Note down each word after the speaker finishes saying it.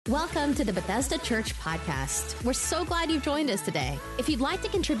Welcome to the Bethesda Church Podcast. We're so glad you've joined us today. If you'd like to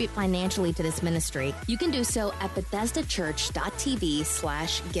contribute financially to this ministry, you can do so at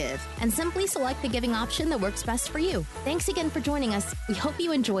BethesdaChurch.tv/give and simply select the giving option that works best for you. Thanks again for joining us. We hope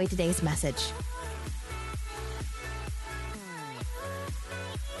you enjoy today's message.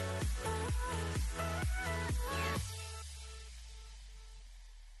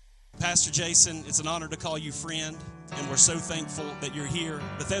 Pastor Jason, it's an honor to call you friend, and we're so thankful that you're here.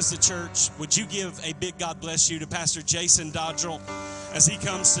 Bethesda Church, would you give a big God bless you to Pastor Jason Daughdrill as he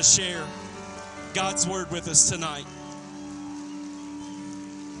comes to share God's word with us tonight.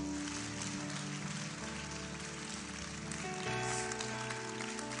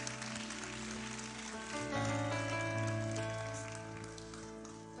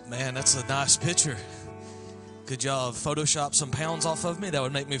 Man, that's a nice picture. Could y'all Photoshop some pounds off of me? That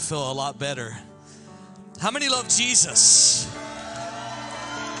would make me feel a lot better. How many love Jesus?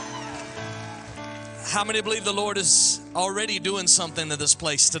 How many believe the Lord is already doing something to this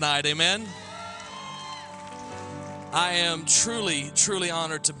place tonight? Amen. I am truly, truly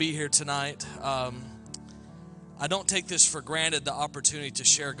honored to be here tonight. I don't take this for granted, the opportunity to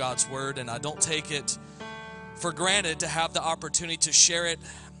share God's word, and I don't take it for granted to have the opportunity to share it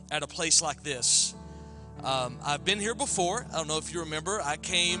at a place like this. I've been here before. I don't know if you remember. I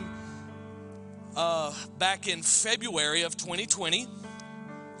came back in February of 2020.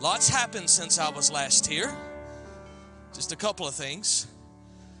 Lots happened since I was last here. Just a couple of things.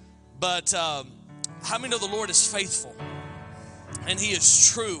 But how many know the Lord is faithful? And He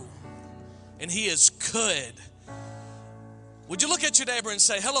is true. And He is good. Would you look at your neighbor and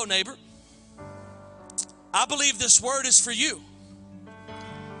say, "Hello, neighbor. I believe this word is for you.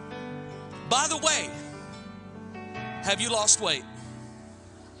 By the way, have you lost weight?"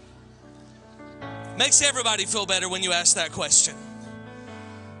 Makes everybody feel better when you ask that question.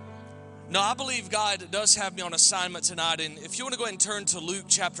 No, I believe God does have me on assignment tonight. And if you want to go ahead and turn to Luke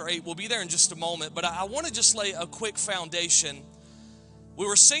chapter 8, we'll be there in just a moment. But I want to just lay a quick foundation. We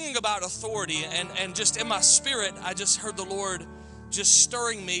were singing about authority, and just in my spirit, I just heard the Lord just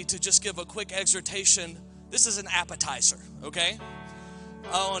stirring me to just give a quick exhortation. This is an appetizer, okay?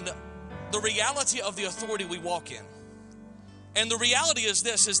 On the reality of the authority we walk in. And the reality is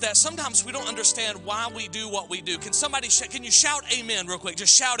this, is that sometimes we don't understand why we do what we do. Can somebody, can you shout amen real quick?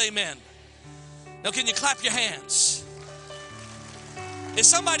 Just shout amen. Now, can you clap your hands? Is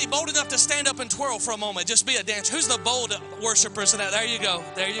somebody bold enough to stand up and twirl for a moment? Just be a dancer. Who's the bold worshipers in that? There you go.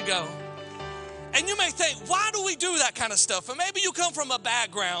 There you go. And you may think, why do we do that kind of stuff? And maybe you come from a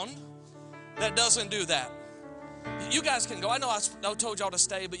background that doesn't do that. You guys can go. I know I told y'all to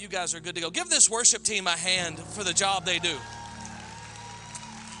stay, but you guys are good to go. Give this worship team a hand for the job they do.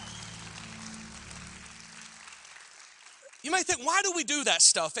 You may think, why do we do that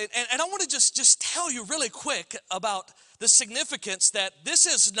stuff? And I want to just tell you really quick about the significance that this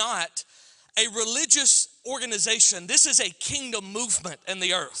is not a religious organization. This is a kingdom movement in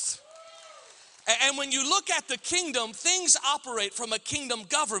the earth. And when you look at the kingdom, things operate from a kingdom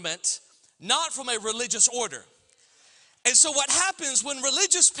government, not from a religious order. And so what happens when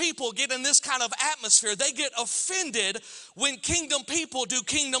religious people get in this kind of atmosphere, they get offended when kingdom people do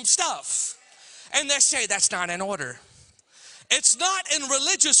kingdom stuff. And they say, that's not in order. It's not in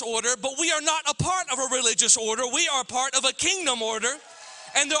religious order, but we are not a part of a religious order. We are part of a kingdom order.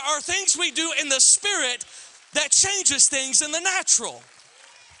 And there are things we do in the spirit that changes things in the natural.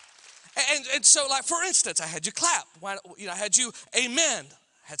 And so, like, for instance, I had you clap. I had you amen.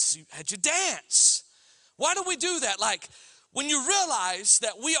 Had you dance. Why do we do that? Like, when you realize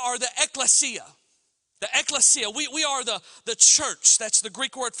that we are the ecclesia. The ecclesia, we are the church. That's the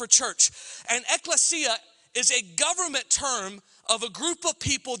Greek word for church. And ecclesia is a government term of a group of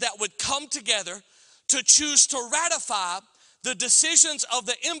people that would come together to choose to ratify the decisions of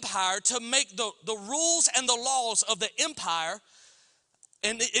the empire, to make the rules and the laws of the empire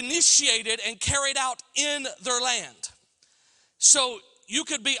and initiated and carried out in their land. So you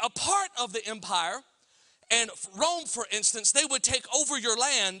could be a part of the empire, and Rome, for instance, they would take over your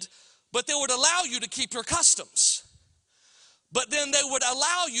land, but they would allow you to keep your customs. But then they would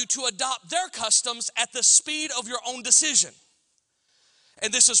allow you to adopt their customs at the speed of your own decision.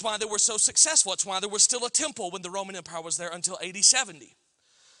 And this is why they were so successful. It's why there was still a temple when the Roman Empire was there until AD 70.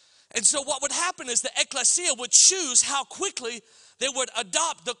 And so what would happen is the ecclesia would choose how quickly they would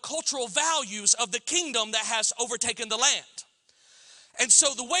adopt the cultural values of the kingdom that has overtaken the land. And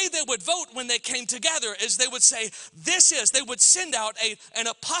so the way they would vote when they came together is they would say, they would send out an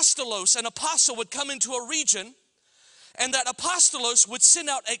apostolos. An apostle would come into a region, and that apostolos would send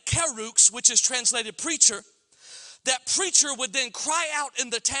out a kerux, which is translated preacher, that preacher would then cry out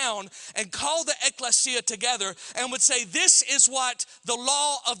in the town and call the ecclesia together and would say, this is what the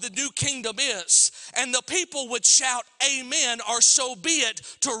law of the new kingdom is. And the people would shout, amen, or so be it,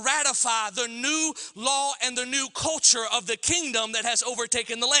 to ratify the new law and the new culture of the kingdom that has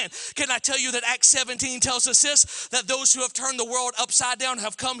overtaken the land. Can I tell you that Acts 17 tells us this, that those who have turned the world upside down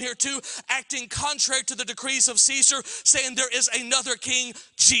have come here too, acting contrary to the decrees of Caesar, saying there is another king,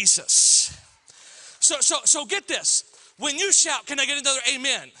 Jesus. So get this. When you shout, can I get another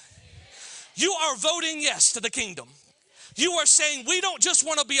amen? You are voting yes to the kingdom. You are saying we don't just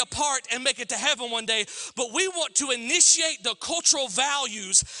want to be a part and make it to heaven one day, but we want to initiate the cultural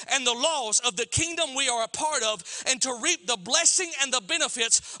values and the laws of the kingdom we are a part of, and to reap the blessing and the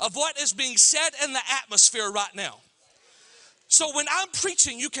benefits of what is being said in the atmosphere right now. So when I'm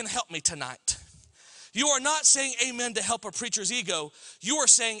preaching, you can help me tonight. You are not saying amen to help a preacher's ego. You are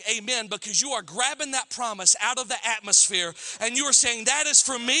saying amen because you are grabbing that promise out of the atmosphere and you are saying that is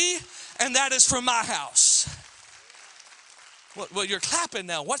for me and that is for my house. Well, you're clapping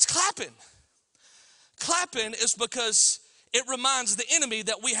now. What's clapping? Clapping is because it reminds the enemy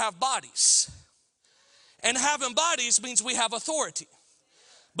that we have bodies. And having bodies means we have authority.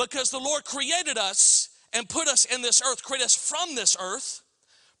 Because the Lord created us and put us in this earth, created us from this earth,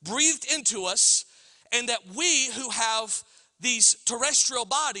 breathed into us, and that we who have these terrestrial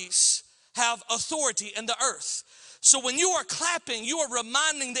bodies have authority in the earth. So when you are clapping, you are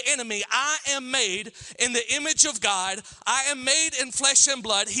reminding the enemy, I am made in the image of God. I am made in flesh and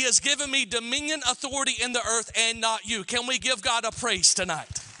blood. He has given me dominion, authority in the earth, and not you. Can we give God a praise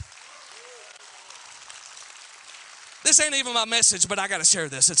tonight? This ain't even my message, but I got to share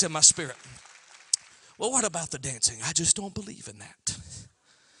this. It's in my spirit. Well, what about the dancing? I just don't believe in that.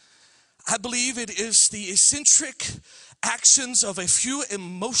 I believe it is the eccentric actions of a few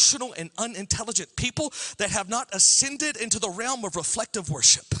emotional and unintelligent people that have not ascended into the realm of reflective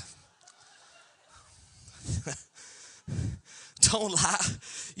worship. Don't lie.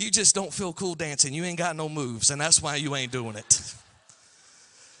 You just don't feel cool dancing. You ain't got no moves, and that's why you ain't doing it.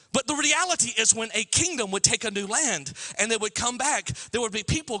 But the reality is when a kingdom would take a new land and they would come back, there would be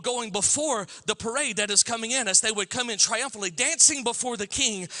people going before the parade that is coming in, as they would come in triumphantly, dancing before the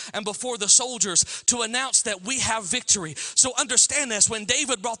king and before the soldiers to announce that we have victory. So understand this, when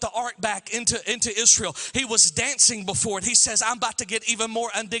David brought the ark back into Israel, he was dancing before it. He says, I'm about to get even more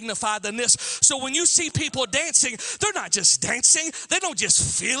undignified than this. So when you see people dancing, they're not just dancing. They don't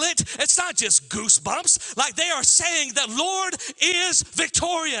just feel it. It's not just goosebumps. Like they are saying the Lord is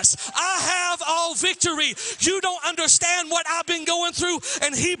victorious. I have all victory. You don't understand what I've been going through,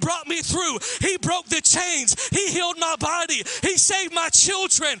 and he brought me through. He broke the chains. He healed my body. He saved my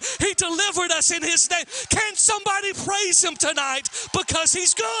children. He delivered us in his name. Can somebody praise him tonight because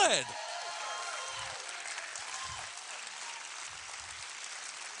he's good?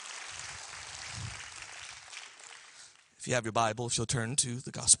 If you have your Bible, if you'll turn to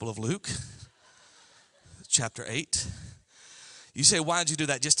the Gospel of Luke, chapter 8. You say, why did you do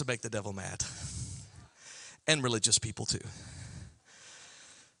that? Just to make the devil mad. And religious people too.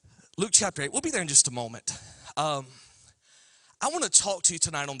 Luke chapter 8. We'll be there in just a moment. I want to talk to you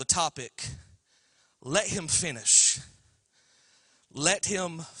tonight on the topic, let him finish. Let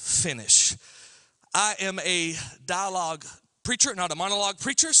him finish. I am a dialogue preacher, not a monologue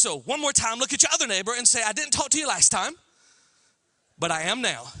preacher. So one more time, look at your other neighbor and say, I didn't talk to you last time, but I am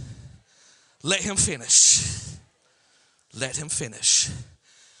now. Let him finish. Let him finish.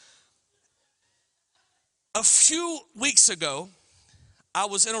 A few weeks ago, I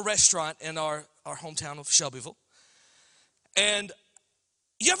was in a restaurant in our hometown of Shelbyville. And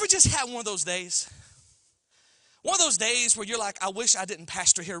you ever just had one of those days? One of those days where you're like, I wish I didn't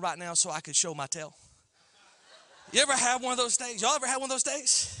pastor here right now so I could show my tail. You ever have one of those days? Y'all ever had one of those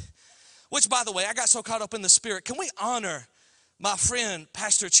days? Which, by the way, I got so caught up in the spirit. Can we honor my friend,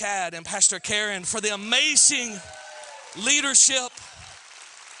 Pastor Chad and Pastor Karen, for the amazing leadership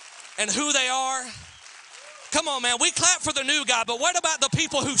and who they are? Come on, man. We clap for the new guy, but what about the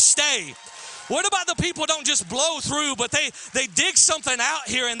people who stay? What about the people who don't just blow through, but they dig something out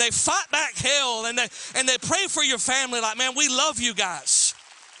here and they fight back hell and they pray for your family like, man, we love you guys.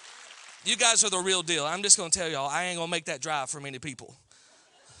 You guys are the real deal. I'm just going to tell y'all, I ain't going to make that drive for many people.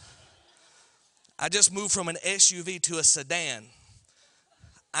 I just moved from an SUV to a sedan.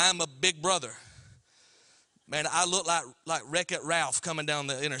 I'm a big brother. Man, I look like Wreck-It Ralph coming down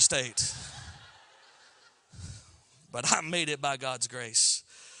the interstate. But I made it by God's grace.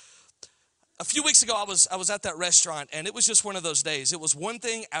 A few weeks ago, I was at that restaurant, and it was just one of those days. It was one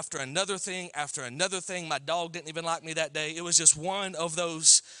thing after another thing after another thing. My dog didn't even like me that day. It was just one of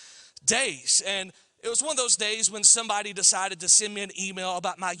those days. And It was one of those days when somebody decided to send me an email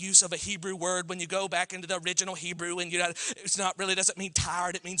about my use of a Hebrew word. When you go back into the original Hebrew and it's not really, doesn't mean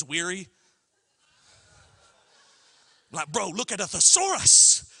tired, it means weary. I'm like, bro, look at a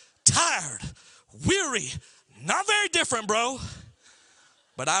thesaurus. Tired, weary, not very different, bro.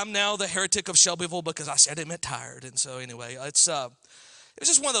 But I'm now the heretic of Shelbyville because I said it meant tired. And so anyway, it was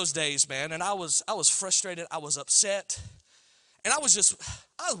just one of those days, man. And I was frustrated. I was upset. And I was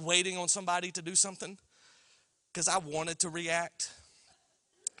waiting on somebody to do something because I wanted to react.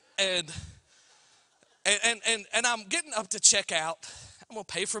 And I'm getting up to check out. I'm going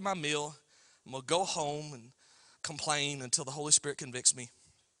to pay for my meal. I'm going to go home and complain until the Holy Spirit convicts me.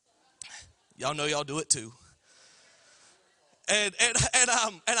 Y'all know y'all do it too. And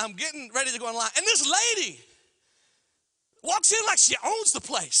I'm getting ready to go in line. And this lady walks in like she owns the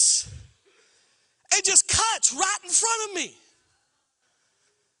place and just cuts right in front of me.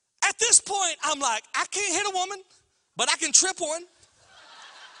 At this point, I'm like, I can't hit a woman, but I can trip one.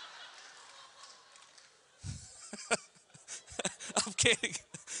 I'm kidding.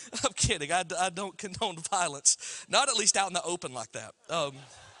 I'm kidding. I don't condone violence. Not at least out in the open like that.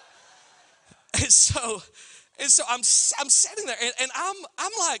 And so I'm sitting there, and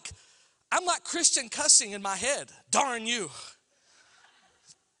I'm like Christian cussing in my head. Darn you.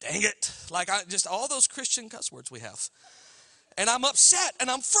 Dang it. Like just all those Christian cuss words we have. And I'm upset and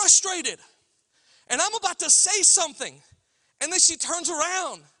I'm frustrated. And I'm about to say something. And then she turns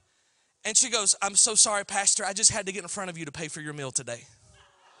around and she goes, I'm so sorry, Pastor. I just had to get in front of you to pay for your meal today.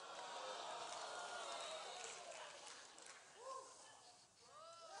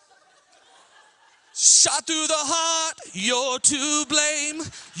 Shot through the heart, you're to blame.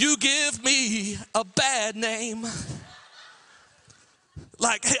 You give me a bad name.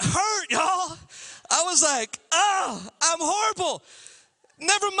 Like, it hurt, y'all. I was like, oh, I'm horrible.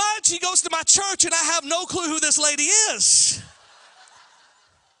 Never mind, she goes to my church and I have no clue who this lady is.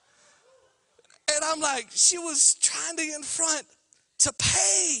 And I'm like, she was trying to get in front to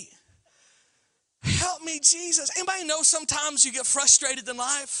pay. Help me, Jesus. Anybody know sometimes you get frustrated in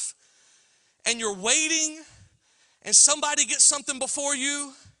life and you're waiting and somebody gets something before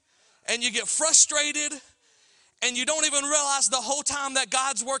you and you get frustrated and you don't even realize the whole time that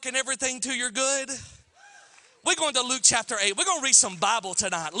God's working everything to your good? We're going to Luke chapter 8. We're going to read some Bible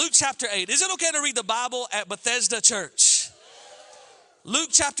tonight. Luke chapter 8. Is it okay to read the Bible at Bethesda Church? Luke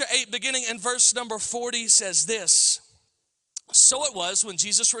chapter 8, beginning in verse number 40, says this. So it was when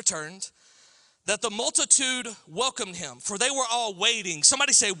Jesus returned that the multitude welcomed him, for they were all waiting.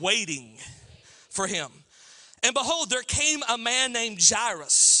 Somebody say waiting for him. And behold, there came a man named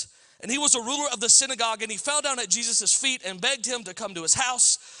Jairus, and he was a ruler of the synagogue, and he fell down at Jesus' feet and begged him to come to his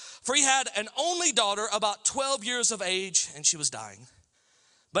house, for he had an only daughter about 12 years of age, and she was dying.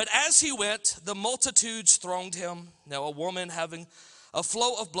 But as he went, the multitudes thronged him. Now a woman having a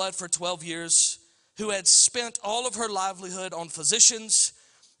flow of blood for 12 years, who had spent all of her livelihood on physicians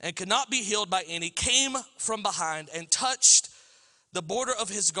and could not be healed by any, came from behind and touched the border of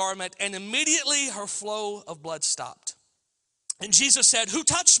his garment, and immediately her flow of blood stopped. And Jesus said, who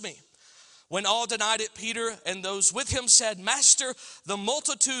touched me? When all denied it, Peter and those with him said, Master, the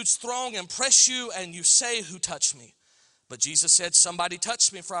multitudes throng and press you, and you say, who touched me? But Jesus said, somebody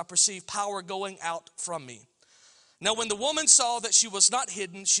touched me, for I perceive power going out from me. Now when the woman saw that she was not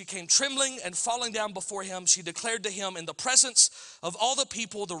hidden, she came trembling and falling down before him. She declared to him in the presence of all the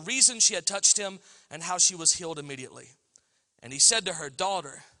people the reason she had touched him and how she was healed immediately. And he said to her,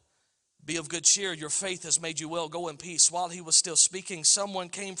 daughter, be of good cheer, your faith has made you well, go in peace. While he was still speaking, someone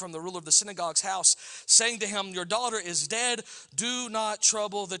came from the ruler of the synagogue's house, saying to him, your daughter is dead, do not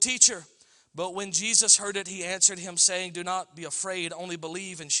trouble the teacher. But when Jesus heard it, he answered him, saying, do not be afraid, only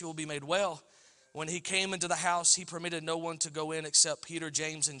believe, and she will be made well. When he came into the house, he permitted no one to go in except Peter,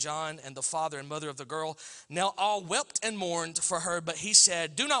 James, and John, and the father and mother of the girl. Now all wept and mourned for her, but he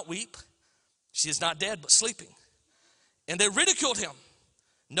said, do not weep, she is not dead, but sleeping. And they ridiculed him,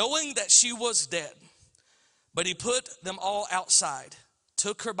 knowing that she was dead. But he put them all outside,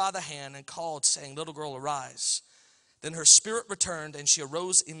 took her by the hand, and called, saying, little girl, arise. Then her spirit returned, and she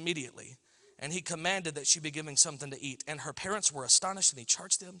arose immediately. And he commanded that she be given something to eat. And her parents were astonished, and he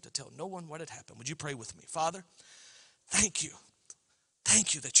charged them to tell no one what had happened. Would you pray with me? Father, thank you.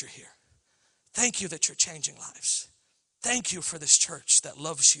 Thank you that you're here. Thank you that you're changing lives. Thank you for this church that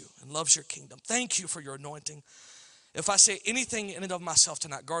loves you and loves your kingdom. Thank you for your anointing. If I say anything in and of myself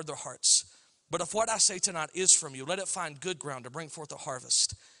tonight, guard their hearts. But if what I say tonight is from you, let it find good ground to bring forth a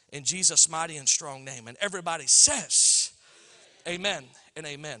harvest. In Jesus' mighty and strong name. And everybody says, amen and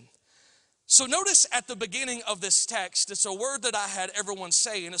amen. So notice at the beginning of this text, it's a word that I had everyone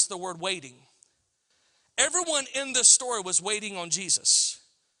say, and it's the word waiting. Everyone in this story was waiting on Jesus.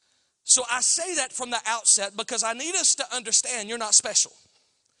 So I say that from the outset because I need us to understand you're not special.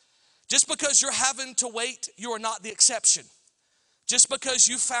 Just because you're having to wait, you are not the exception. Just because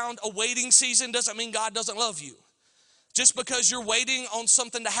you found a waiting season doesn't mean God doesn't love you. Just because you're waiting on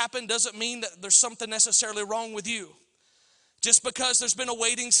something to happen doesn't mean that there's something necessarily wrong with you. Just because there's been a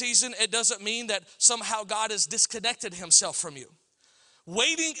waiting season, it doesn't mean that somehow God has disconnected himself from you.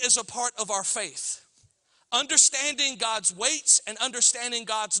 Waiting is a part of our faith. Understanding God's waits and understanding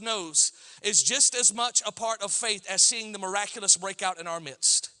God's no's is just as much a part of faith as seeing the miraculous break out in our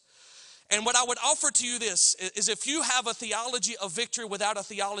midst. And what I would offer to you this is if you have a theology of victory without a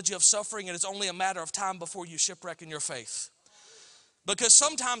theology of suffering, it is only a matter of time before you shipwreck in your faith. Because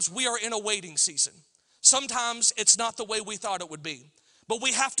sometimes we are in a waiting season. Sometimes it's not the way we thought it would be. But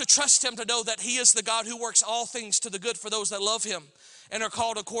we have to trust him to know that he is the God who works all things to the good for those that love him and are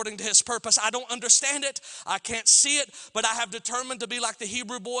called according to his purpose. I don't understand it. I can't see it, but I have determined to be like the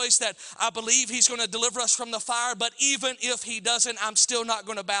Hebrew boys that I believe he's going to deliver us from the fire. But even if he doesn't, I'm still not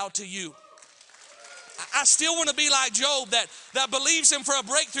going to bow to you. I still want to be like Job that believes him for a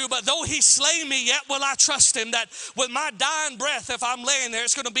breakthrough, but though he slay me, yet will I trust him. That with my dying breath, if I'm laying there,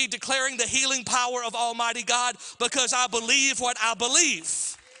 it's going to be declaring the healing power of Almighty God because I believe what I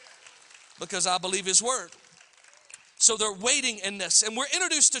believe. Because I believe his word. So they're waiting in this. And we're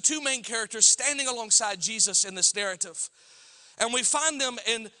introduced to two main characters standing alongside Jesus in this narrative. And we find them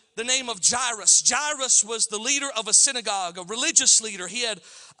in the name of Jairus. Jairus was the leader of a synagogue, a religious leader. He had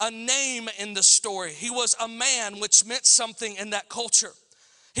a name in the story. He was a man, which meant something in that culture.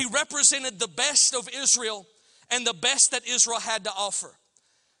 He represented the best of Israel and the best that Israel had to offer.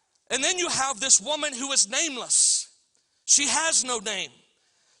 And then you have this woman who is nameless. She has no name.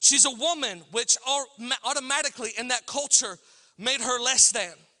 She's a woman, which automatically in that culture made her less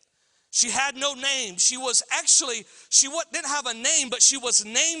than. She had no name. She didn't have a name, but she was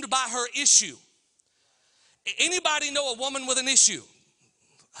named by her issue. Anybody know a woman with an issue?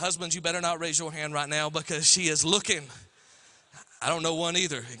 Husbands, you better not raise your hand right now because she is looking. I don't know one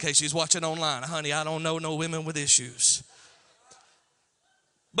either, in case she's watching online. Honey, I don't know no women with issues.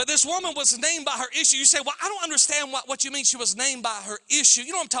 But this woman was named by her issue. You say, well, I don't understand what you mean she was named by her issue.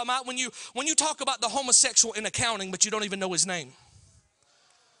 You know what I'm talking about? When you talk about the homosexual in accounting, but you don't even know his name.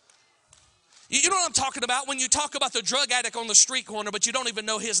 You know what I'm talking about? When you talk about the drug addict on the street corner, but you don't even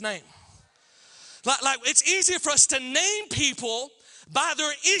know his name. Like it's easy for us to name people by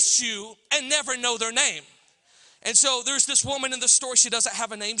their issue and never know their name. And so there's this woman in the story. She doesn't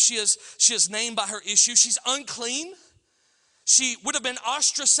have a name. She is named by her issue. She's unclean. She would have been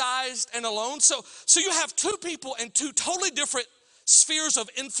ostracized and alone. So you have two people in two totally different spheres of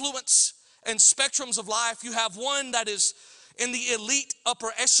influence and spectrums of life. You have one that is in the elite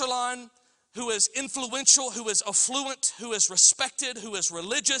upper echelon, who is influential, who is affluent, who is respected, who is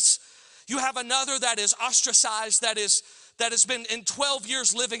religious. You have another that is ostracized, that has been in 12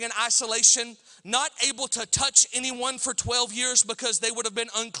 years living in isolation, not able to touch anyone for 12 years because they would have been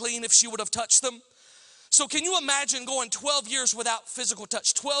unclean if she would have touched them. So can you imagine going 12 years without physical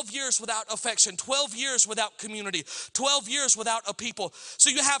touch, 12 years without affection, 12 years without community, 12 years without a people? So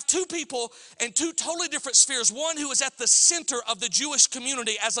you have two people in two totally different spheres, one who is at the center of the Jewish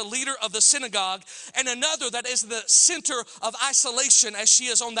community as a leader of the synagogue, and another that is the center of isolation as she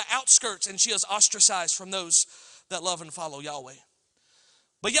is on the outskirts and she is ostracized from those that love and follow Yahweh.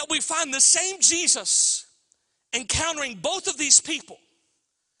 But yet we find the same Jesus encountering both of these people.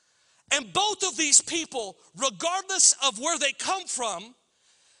 And both of these people, regardless of where they come from,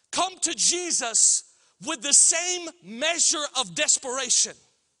 come to Jesus with the same measure of desperation.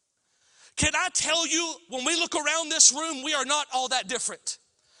 Can I tell you, when we look around this room, we are not all that different.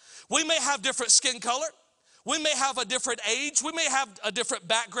 We may have different skin color. We may have a different age. We may have a different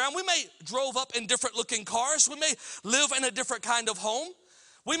background. We may drove up in different looking cars. We may live in a different kind of home.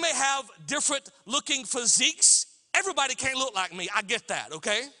 We may have different looking physiques. Everybody can't look like me. I get that,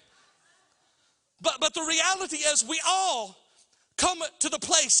 okay? But the reality is we all come to the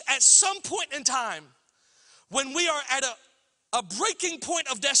place at some point in time when we are at a breaking point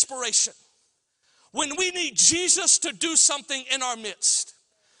of desperation, when we need Jesus to do something in our midst,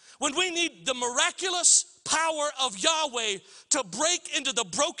 when we need the miraculous power of Yahweh to break into the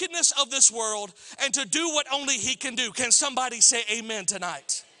brokenness of this world and to do what only he can do. Can somebody say amen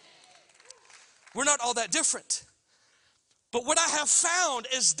tonight? We're not all that different. But what I have found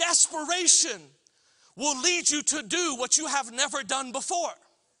is desperation will lead you to do what you have never done before.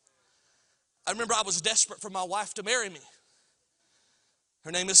 I remember I was desperate for my wife to marry me.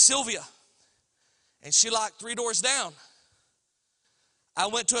 Her name is Sylvia, and she liked Three Doors Down. I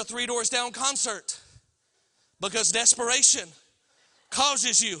went to a Three Doors Down concert. Because desperation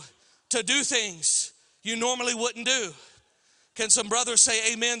causes you to do things you normally wouldn't do. Can some brothers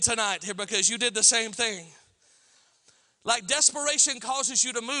say amen tonight here, because you did the same thing? Like desperation causes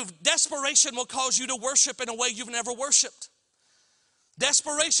you to move. Desperation will cause you to worship in a way you've never worshiped.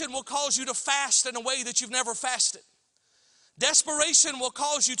 Desperation will cause you to fast in a way that you've never fasted. Desperation will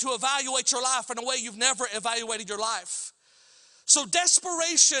cause you to evaluate your life in a way you've never evaluated your life. So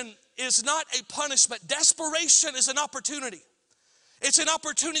desperation is not a punishment. Desperation is an opportunity. It's an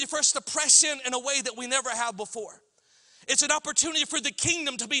opportunity for us to press in a way that we never have before. It's an opportunity for the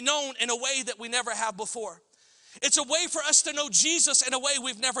kingdom to be known in a way that we never have before. It's a way for us to know Jesus in a way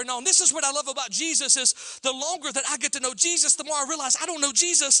we've never known. This is what I love about Jesus, is the longer that I get to know Jesus, the more I realize I don't know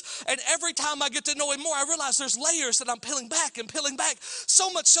Jesus. And every time I get to know him more, I realize there's layers that I'm peeling back and peeling back. So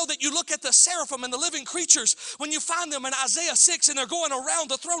much so that you look at the seraphim and the living creatures, when you find them in Isaiah 6 and they're going around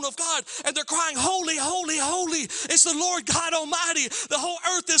the throne of God and they're crying, holy, holy, holy is the Lord God Almighty. The whole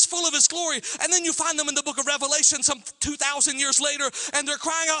earth is full of his glory. And then you find them in the book of Revelation some 2,000 years later and they're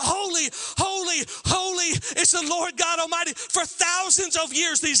crying out, holy, holy, holy is the Lord God Almighty. For thousands of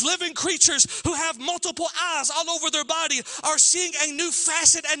years, these living creatures who have multiple eyes all over their body are seeing a new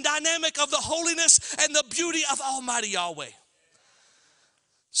facet and dynamic of the holiness and the beauty of Almighty Yahweh.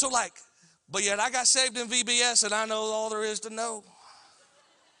 So but yet I got saved in VBS and I know all there is to know.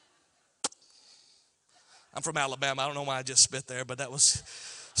 I'm from Alabama. I don't know why I just spit there, but that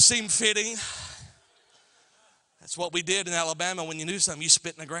seemed fitting. That's what we did in Alabama. When you knew something, you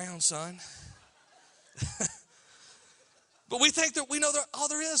spit in the ground, son. But we think that we know all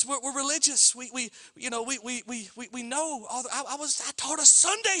there is. We're religious. We know all. I taught a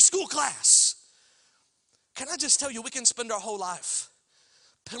Sunday school class. Can I just tell you, we can spend our whole life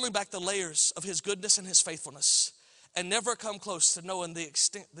peeling back the layers of his goodness and his faithfulness and never come close to knowing the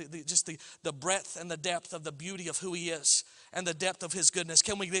extent, the breadth and the depth of the beauty of who he is and the depth of his goodness.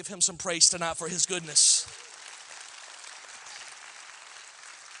 Can we give him some praise tonight for his goodness?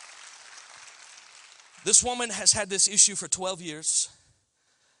 This woman has had this issue for 12 years.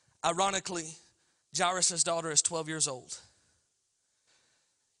 Ironically, Jairus' daughter is 12 years old.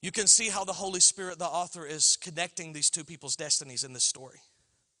 You can see how the Holy Spirit, the author, is connecting these two people's destinies in this story.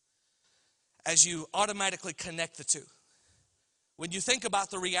 As you automatically connect the two. When you think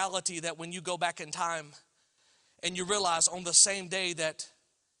about the reality that when you go back in time and you realize on the same day that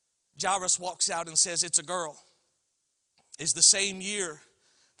Jairus walks out and says it's a girl, is the same year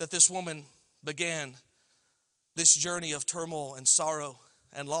that this woman began this journey of turmoil and sorrow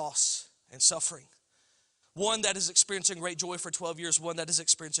and loss and suffering. One that is experiencing great joy for 12 years, one that is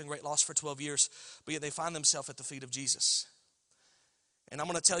experiencing great loss for 12 years, but yet they find themselves at the feet of Jesus. And I'm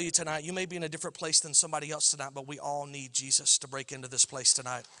going to tell you tonight, you may be in a different place than somebody else tonight, but we all need Jesus to break into this place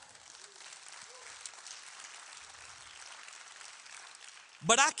tonight.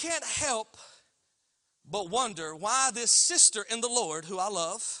 But I can't help but wonder why this sister in the Lord, who I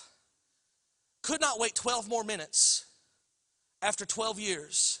love, could not wait 12 more minutes after 12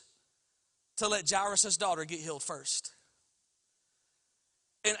 years to let Jairus' daughter get healed first.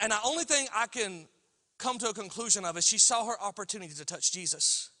 And the only thing I can come to a conclusion of is she saw her opportunity to touch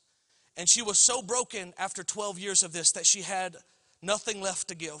Jesus. And she was so broken after 12 years of this that she had nothing left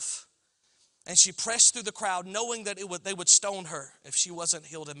to give. And she pressed through the crowd knowing that they would stone her if she wasn't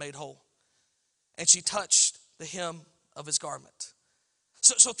healed and made whole. And she touched the hem of his garment.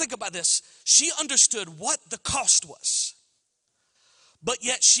 So think about this. She understood what the cost was, but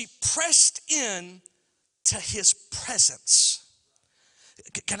yet she pressed in to his presence.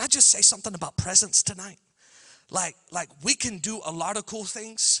 Can I just say something about presence tonight? Like we can do a lot of cool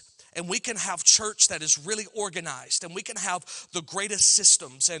things, and we can have church that is really organized, and we can have the greatest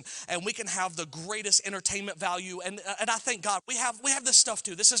systems, and we can have the greatest entertainment value, and I thank God we have this stuff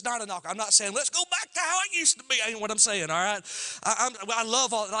too. This is not a knock. I'm not saying let's go back to how it used to be. Ain't what I'm saying. All right, I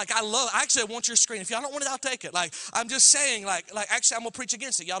love all. Actually, I want your screen. If y'all don't want it, I'll take it. I'm just saying. Actually, I'm gonna preach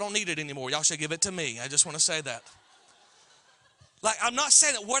against it. Y'all don't need it anymore. Y'all should give it to me. I just want to say that. I'm not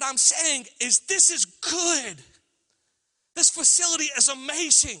saying it. What I'm saying is this is good. This facility is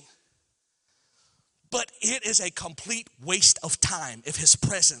amazing. But it is a complete waste of time if his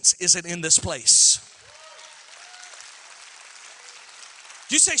presence isn't in this place.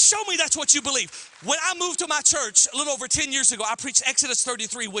 You say, show me that's what you believe. When I moved to my church a little over 10 years ago, I preached Exodus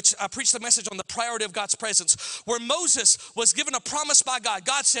 33, which I preached the message on the priority of God's presence, where Moses was given a promise by God.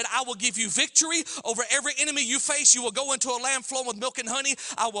 God said, I will give you victory over every enemy you face. You will go into a land flowing with milk and honey.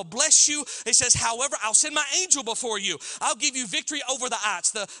 I will bless you. It says, however, I'll send my angel before you. I'll give you victory over the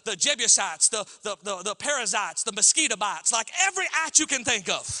ites, the Jebusites, the Perizzites, the mosquito bites, like every ite you can think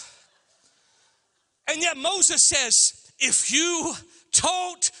of. And yet Moses says, if you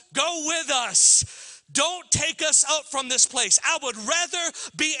don't go with us, don't take us out from this place. I would rather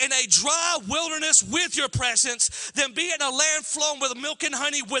be in a dry wilderness with your presence than be in a land flowing with milk and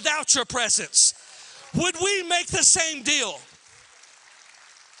honey without your presence. Would we make the same deal?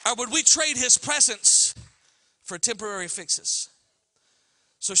 Or would we trade his presence for temporary fixes?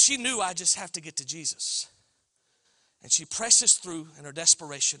 So she knew, I just have to get to Jesus. And she presses through in her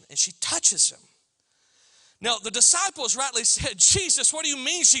desperation and she touches him. Now, the disciples rightly said, Jesus, what do you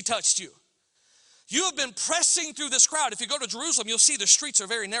mean she touched you? You have been pressing through this crowd. If you go to Jerusalem, you'll see the streets are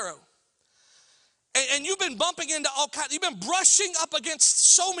very narrow. And you've been bumping into all kinds, you've been brushing up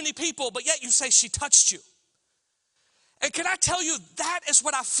against so many people, but yet you say she touched you. And can I tell you, that is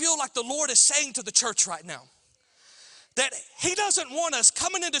what I feel like the Lord is saying to the church right now. That he doesn't want us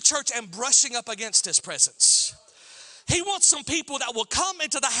coming into church and brushing up against his presence. He wants some people that will come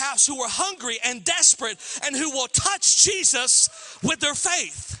into the house who are hungry and desperate and who will touch Jesus with their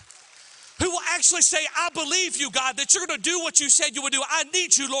faith. Who will actually say, I believe you, God, that you're going to do what you said you would do. I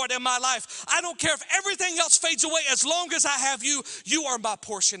need you, Lord, in my life. I don't care if everything else fades away. As long as I have you, you are my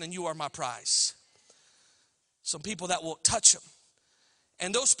portion and you are my prize. Some people that will touch him.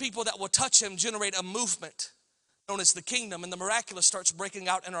 And those people that will touch him generate a movement known as the kingdom. And the miraculous starts breaking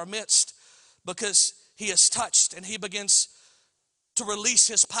out in our midst because he is touched and he begins to release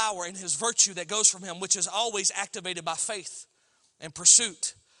his power and his virtue that goes from him, which is always activated by faith and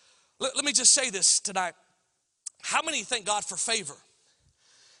pursuit. Let me just say this tonight. How many thank God for favor?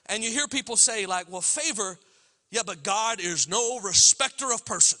 And you hear people say like, well, favor, yeah, but God is no respecter of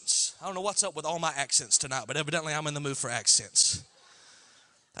persons. I don't know what's up with all my accents tonight, but evidently I'm in the mood for accents.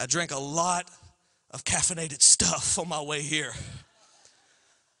 I drank a lot of caffeinated stuff on my way here.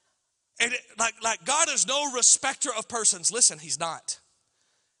 And like God is no respecter of persons. Listen, he's not.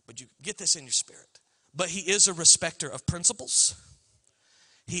 But you get this in your spirit. But he is a respecter of principles.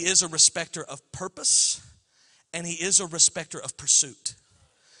 He is a respecter of purpose. And he is a respecter of pursuit.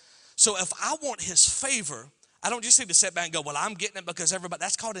 So if I want his favor, I don't just need to sit back and go, well, I'm getting it because everybody,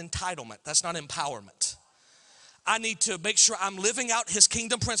 that's called entitlement. That's not empowerment. I need to make sure I'm living out his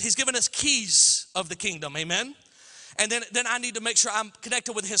kingdom principles. He's given us keys of the kingdom, amen? And then I need to make sure I'm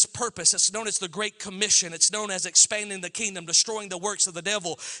connected with his purpose. It's known as the Great Commission. It's known as expanding the kingdom, destroying the works of the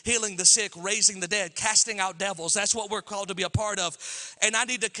devil, healing the sick, raising the dead, casting out devils. That's what we're called to be a part of. And I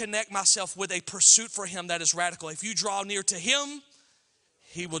need to connect myself with a pursuit for him that is radical. If you draw near to him,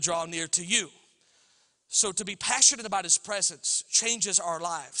 he will draw near to you. So to be passionate about his presence changes our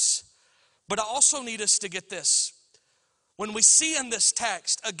lives. But I also need us to get this. When we see in this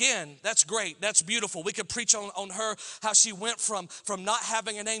text, again, that's great, that's beautiful. We could preach on her, how she went from not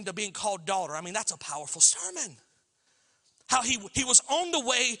having a name to being called daughter. I mean, that's a powerful sermon. How he was on the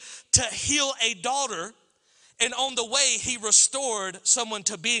way to heal a daughter, and on the way he restored someone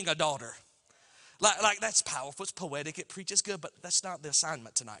to being a daughter. Like that's powerful, it's poetic, it preaches good, but that's not the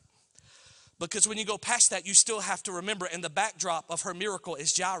assignment tonight. Because when you go past that, you still have to remember in the backdrop of her miracle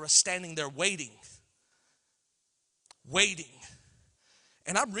is Jairus standing there waiting.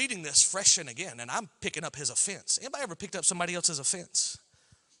 And I'm reading this fresh and again, and I'm picking up his offense. Anybody ever picked up somebody else's offense?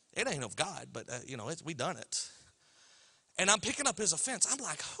 It ain't of God, but we done it. And I'm picking up his offense. I'm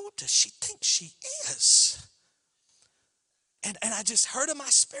like, who does she think she is? And I just heard in my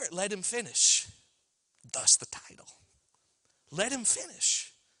spirit, let him finish. Thus the title. Let him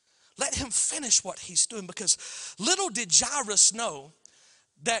finish. Let him finish what he's doing, because little did Jairus know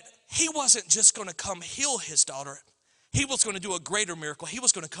that he wasn't just going to come heal his daughter. He was going to do a greater miracle. He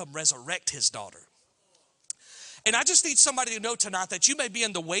was going to come resurrect his daughter. And I just need somebody to know tonight that you may be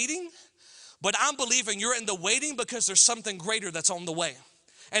in the waiting, but I'm believing you're in the waiting because there's something greater that's on the way.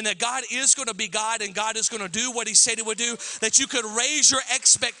 And that God is going to be God and God is going to do what he said he would do. That you could raise your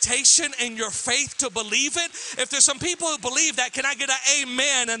expectation and your faith to believe it. If there's some people who believe that, can I get an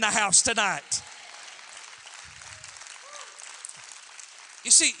amen in the house tonight?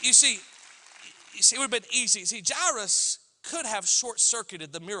 You see, it would have been easy. See, Jairus could have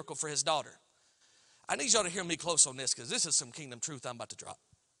short-circuited the miracle for his daughter. I need y'all to hear me close on this because this is some kingdom truth I'm about to drop.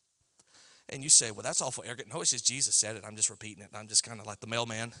 And you say, well, that's awful arrogant. No, it's just Jesus said it. I'm just repeating it. I'm just kind of like the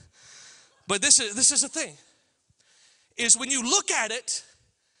mailman. But this is the thing, is when you look at it,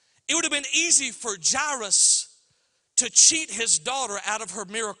 it would have been easy for Jairus to cheat his daughter out of her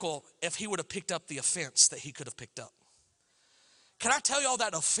miracle if he would have picked up the offense that he could have picked up. Can I tell y'all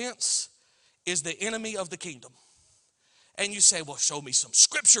that offense is the enemy of the kingdom? And you say, well, show me some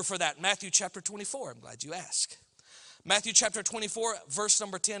scripture for that. Matthew chapter 24. I'm glad you asked. Matthew chapter 24, verse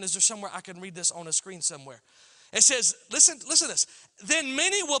number 10. Is there somewhere I can read this on a screen somewhere? It says, listen to this. Then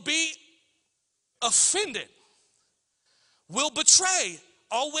many will be offended will betray.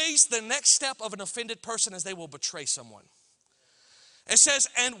 Always the next step of an offended person is they will betray someone. It says,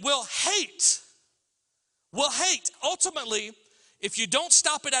 and will hate. Will hate. Ultimately, if you don't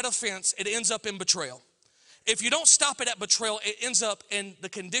stop it at offense, it ends up in betrayal. If you don't stop it at betrayal, it ends up in the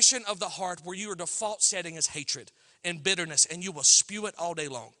condition of the heart where your default setting is hatred and bitterness, and you will spew it all day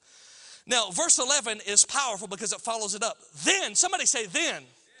long. Now, verse 11 is powerful because it follows it up. Then, somebody say then.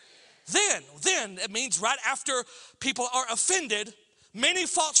 Then, it means right after people are offended, many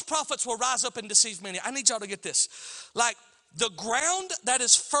false prophets will rise up and deceive many. I need y'all to get this. Like, the ground that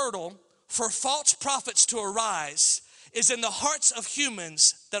is fertile for false prophets to arise is in the hearts of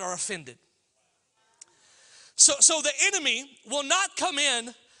humans that are offended. So the enemy will not come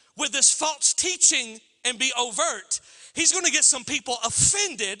in with this false teaching and be overt. He's going to get some people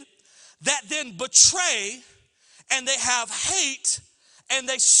offended that then betray, and they have hate, and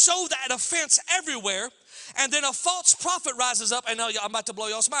they sow that offense everywhere. And then a false prophet rises up. I know I'm about to blow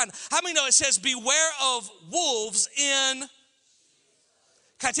y'all's mind. How many know it says, beware of wolves in...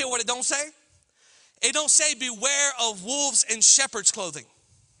 Can I tell you what it don't say? It don't say beware of wolves in shepherd's clothing.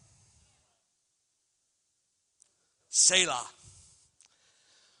 Selah.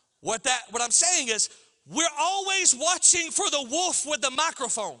 What I'm saying is, we're always watching for the wolf with the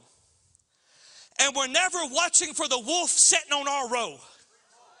microphone. And we're never watching for the wolf sitting on our row.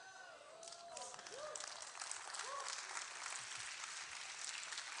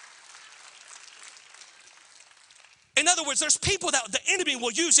 In other words, there's people that the enemy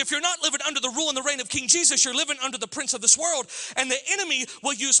will use. If you're not living under the rule and the reign of King Jesus, you're living under the prince of this world. And the enemy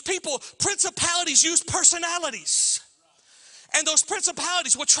will use people. Principalities use personalities. And those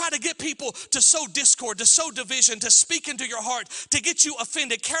principalities will try to get people to sow discord, to sow division, to speak into your heart, to get you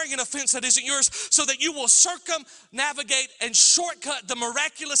offended, carrying an offense that isn't yours, so that you will circumnavigate and shortcut the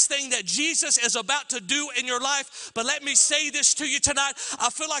miraculous thing that Jesus is about to do in your life. But let me say this to you tonight. I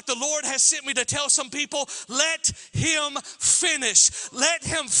feel like the Lord has sent me to tell some people, let him finish. Let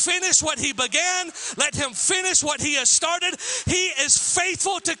him finish what he began. Let him finish what he has started. He is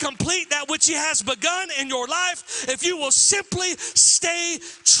faithful to complete that which he has begun in your life. If you will simply stay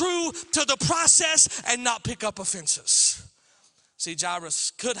true to the process and not pick up offenses. See, Jairus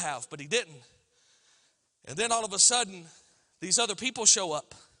could have, but he didn't. And then all of a sudden, these other people show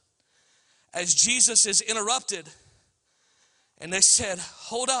up as Jesus is interrupted. And they said,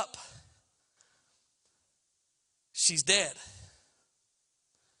 hold up. She's dead.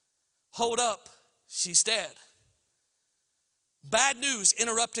 Hold up. She's dead. Bad news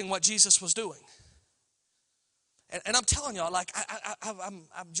interrupting what Jesus was doing. And I'm telling y'all, like, I'm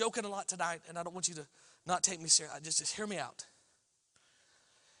joking a lot tonight, and I don't want you to not take me serious. Just hear me out.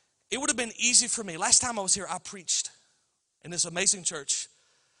 It would have been easy for me. Last time I was here, I preached in this amazing church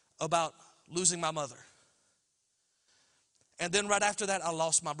about losing my mother. And then right after that, I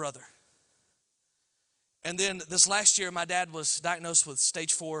lost my brother. And then this last year, my dad was diagnosed with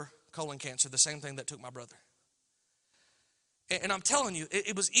stage 4 colon cancer, the same thing that took my brother. And I'm telling you,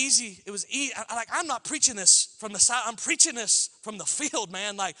 it was easy. It was easy. Like, I'm not preaching this from the side. I'm preaching this from the field,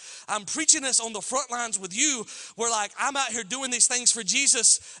 man. Like, I'm preaching this on the front lines with you, where, like, I'm out here doing these things for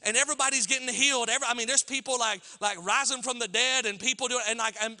Jesus, and everybody's getting healed. There's people like rising from the dead, and people doing,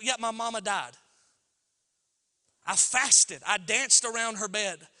 and yet my mama died. I fasted. I danced around her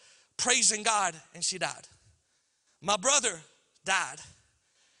bed, praising God, and she died. My brother died.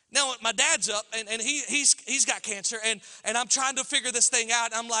 Now, my dad's up, and he's got cancer, and I'm trying to figure this thing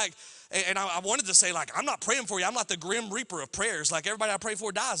out. I'm like, and I wanted to say, like, I'm not praying for you. I'm not the grim reaper of prayers. Like, everybody I pray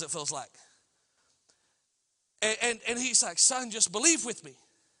for dies, it feels like. And he's like, son, just believe with me.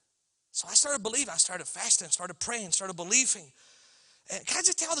 So I started believing. I started fasting, started praying, started believing. And can I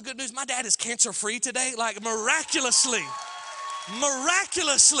just tell the good news? My dad is cancer-free today, like, miraculously.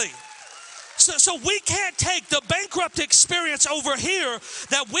 Miraculously. So we can't take the bankrupt experience over here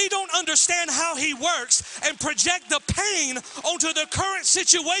that we don't understand how he works and project the pain onto the current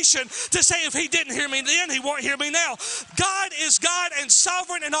situation to say, if he didn't hear me then, he won't hear me now. God is God and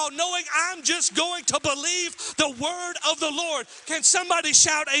sovereign and all-knowing. I'm just going to believe the word of the Lord. Can somebody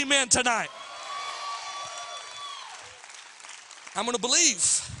shout amen tonight? I'm going to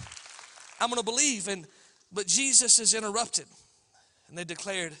believe. I'm going to believe. But Jesus is interrupted. And they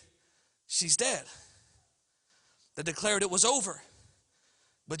declared, she's dead. They declared it was over.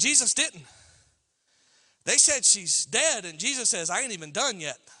 But Jesus didn't. They said she's dead, and Jesus says, I ain't even done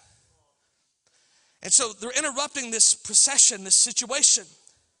yet. And so they're interrupting this procession, this situation.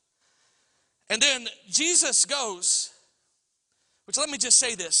 And then Jesus goes, which let me just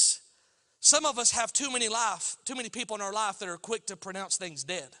say this. Some of us have too many people in our life that are quick to pronounce things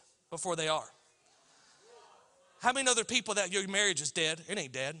dead before they are. How many other people that your marriage is dead? It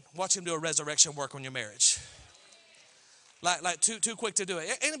ain't dead. Watch him do a resurrection work on your marriage. Like too quick to do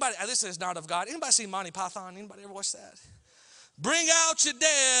it. Anybody, this is not of God. Anybody seen Monty Python? Anybody ever watch that? Bring out your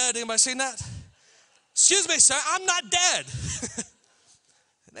dead. Anybody seen that? Excuse me, sir, I'm not dead.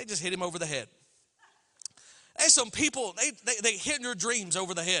 And they just hit him over the head. There's some people, they hit your dreams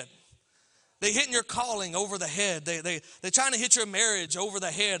over the head. They hitting your calling over the head. They're trying to hit your marriage over the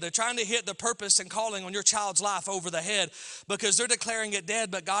head. They're trying to hit the purpose and calling on your child's life over the head because they're declaring it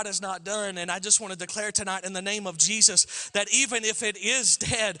dead, but God is not done. And I just want to declare tonight in the name of Jesus that even if it is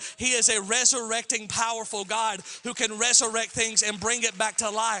dead, he is a resurrecting, powerful God who can resurrect things and bring it back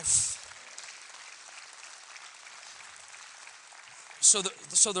to life. So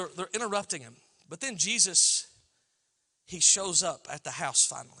they're interrupting him. But then Jesus, he shows up at the house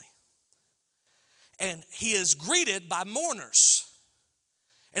finally. And he is greeted by mourners.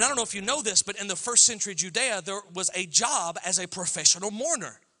 And I don't know if you know this, but in the first century Judea, there was a job as a professional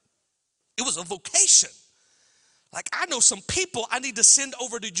mourner. It was a vocation. Like, I know some people I need to send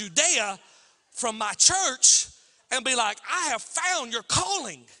over to Judea from my church and be like, I have found your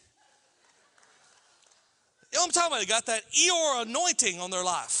calling. You know what I'm talking about? They got that Eeyore anointing on their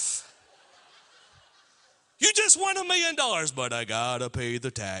life. You just won $1 million, but I gotta pay the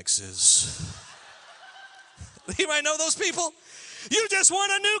taxes. You might know those people. You just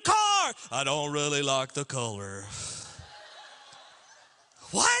want a new car. I don't really like the color.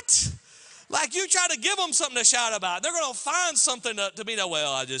 What? Like, you try to give them something to shout about. They're going to find something to be,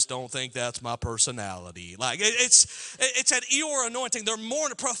 well, I just don't think that's my personality. Like, it's an Eeyore anointing. They're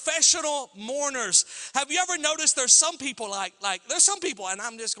professional mourners. Have you ever noticed there's some people like there's some people, and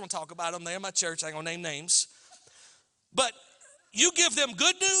I'm just going to talk about them. They're in my church. I ain't going to name names. But you give them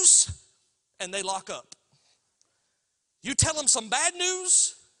good news, and they lock up. You tell them some bad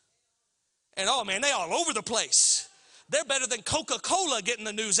news, and oh man, they all over the place. They're better than Coca-Cola getting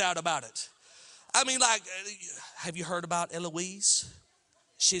the news out about it. I mean, like, have you heard about Eloise?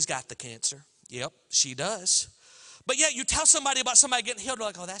 She's got the cancer. Yep, she does. But yet you tell somebody about somebody getting healed, they're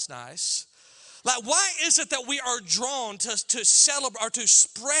like, oh, that's nice. Like, why is it that we are drawn to celebrate or to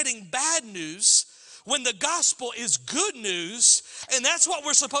spreading bad news when the gospel is good news? And that's what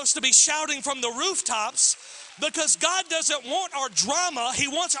we're supposed to be shouting from the rooftops. Because God doesn't want our drama, he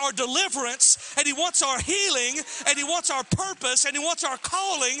wants our deliverance, and he wants our healing, and he wants our purpose, and he wants our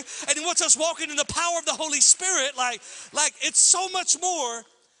calling, and he wants us walking in the power of the Holy Spirit. Like it's so much more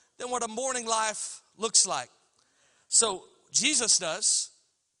than what a mourning life looks like. So Jesus does.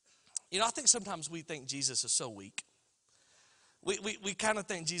 You know, I think sometimes we think Jesus is so weak. We kind of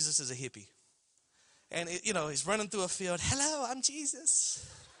think Jesus is a hippie. And, he's running through a field. Hello, I'm Jesus.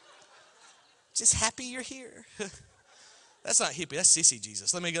 Just happy you're here. That's not hippie, that's sissy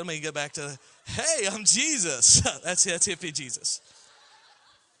Jesus. Let me get back to, hey, I'm Jesus. That's hippie Jesus.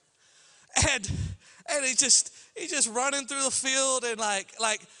 And he's just running through the field, and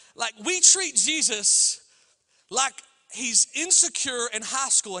like we treat Jesus like he's insecure in high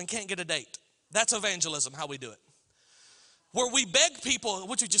school and can't get a date. That's evangelism, how we do it. Where we beg people,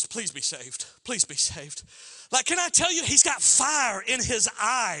 would you just please be saved? Please be saved. Like, can I tell you, he's got fire in his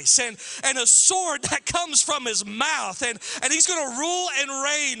eyes and a sword that comes from his mouth. And he's going to rule and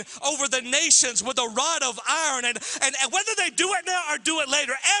reign over the nations with a rod of iron. And whether they do it now or do it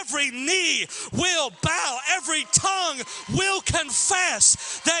later, every knee will bow. Every tongue will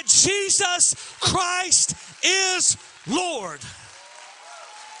confess that Jesus Christ is Lord.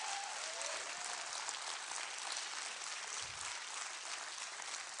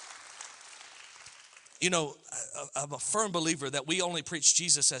 You know, I'm a firm believer that we only preach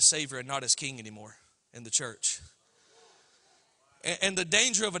Jesus as Savior and not as King anymore in the church. And the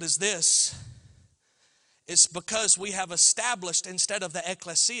danger of it is this. It's because we have established, instead of the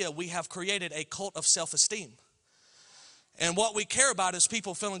ecclesia, we have created a cult of self-esteem. And what we care about is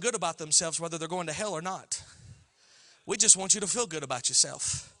people feeling good about themselves, whether they're going to hell or not. We just want you to feel good about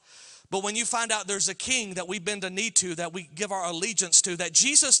yourself. But when you find out there's a king that we bend a knee to, that we give our allegiance to, that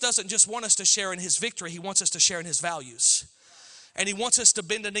Jesus doesn't just want us to share in his victory, he wants us to share in his values. And he wants us to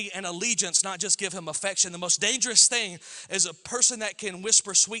bend a knee in allegiance, not just give him affection. The most dangerous thing is a person that can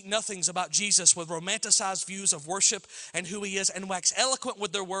whisper sweet nothings about Jesus with romanticized views of worship and who he is, and wax eloquent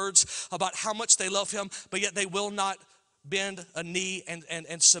with their words about how much they love him, but yet they will not bend a knee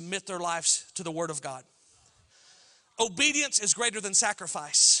and submit their lives to the word of God. Obedience is greater than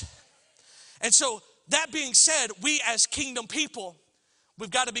sacrifice. And so, that being said, we as kingdom people, we've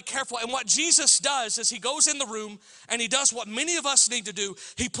got to be careful. And what Jesus does is he goes in the room and he does what many of us need to do.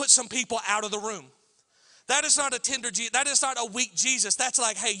 He puts some people out of the room. That is not a tender Jesus. That is not a weak Jesus. That's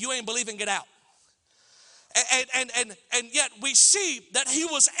like, hey, you ain't believing, get out. And yet we see that he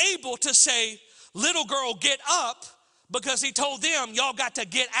was able to say, little girl, get up, because he told them, y'all got to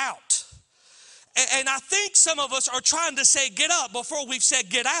get out. And I think some of us are trying to say get up before we've said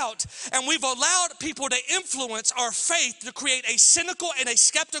get out, and we've allowed people to influence our faith to create a cynical and a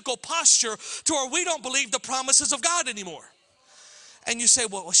skeptical posture to where we don't believe the promises of God anymore. And you say,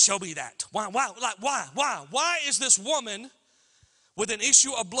 well, show me that. Why? Why is this woman with an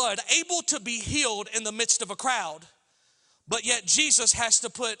issue of blood able to be healed in the midst of a crowd, but yet Jesus has to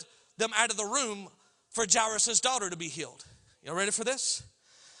put them out of the room for Jairus' daughter to be healed? You ready for this?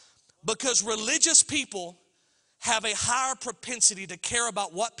 Because religious people have a higher propensity to care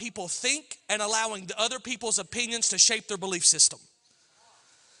about what people think and allowing the other people's opinions to shape their belief system.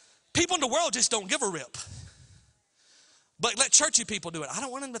 People in the world just don't give a rip. But let churchy people do it. I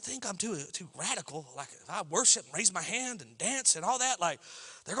don't want them to think I'm too radical. Like if I worship and raise my hand and dance and all that, like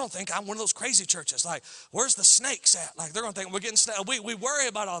they're going to think I'm one of those crazy churches. Like, where's the snakes at? Like they're going to think we're getting snakes. We worry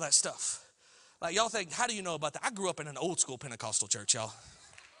about all that stuff. Like y'all think, how do you know about that? I grew up in an old school Pentecostal church, y'all.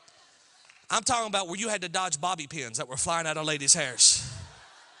 I'm talking about where you had to dodge bobby pins that were flying out of ladies' hairs.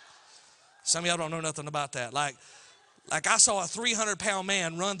 Some of y'all don't know nothing about that. Like I saw a 300-pound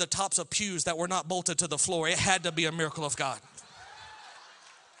man run the tops of pews that were not bolted to the floor. It had to be a miracle of God.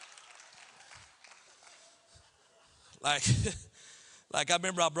 Like I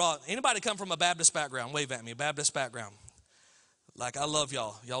remember I brought, anybody come from a Baptist background? Wave at me, Baptist background. Like I love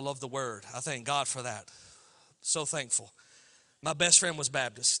y'all. Y'all love the word. I thank God for that. So thankful. My best friend was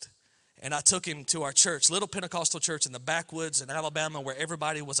Baptist. And I took him to our church, little Pentecostal church in the backwoods in Alabama where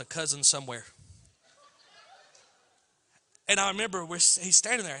everybody was a cousin somewhere. And I remember he's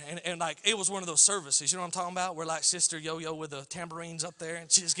standing there and like it was one of those services, you know what I'm talking about? Where like Sister Yo-Yo with the tambourines up there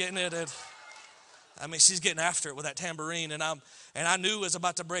and she's getting it. And I mean, she's getting after it with that tambourine. And I knew it was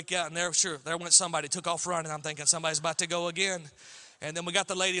about to break out. And there went somebody, took off running. I'm thinking somebody's about to go again. And then we got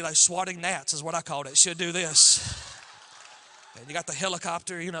the lady like swatting gnats is what I called it. She'll do this. And you got the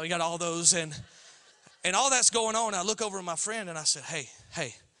helicopter, you got all those. And all that's going on. I look over at my friend and I said,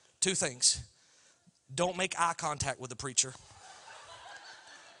 hey, two things. Don't make eye contact with the preacher.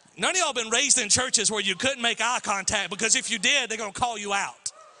 None of y'all been raised in churches where you couldn't make eye contact because if you did, they're going to call you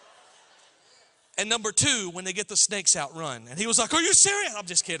out. And number two, when they get the snakes out, run. And he was like, are you serious? I'm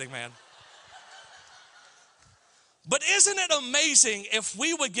just kidding, man. But isn't it amazing if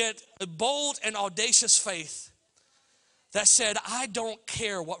we would get a bold and audacious faith that said, I don't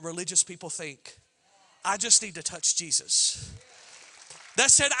care what religious people think. I just need to touch Jesus.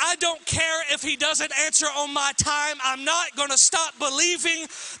 That said, I don't care if he doesn't answer on my time. I'm not going to stop believing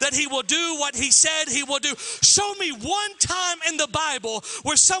that he will do what he said he will do. Show me one time in the Bible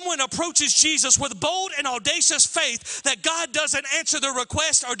where someone approaches Jesus with bold and audacious faith that God doesn't answer their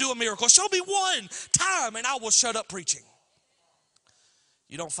request or do a miracle. Show me one time and I will shut up preaching.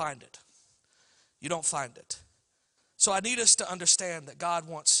 You don't find it. You don't find it. So I need us to understand that God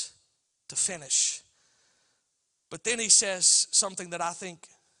wants to finish. But then he says something that I think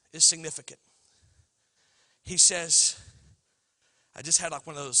is significant. He says, I just had like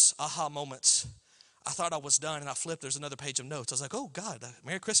one of those aha moments. I thought I was done and I flipped, there's another page of notes. I was like, oh God,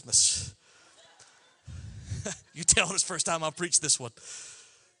 Merry Christmas. You tell this first time I preached this one.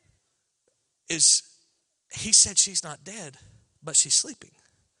 He said she's not dead, but she's sleeping.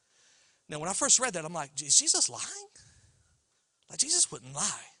 Now when I first read that, I'm like, is Jesus lying? Like Jesus wouldn't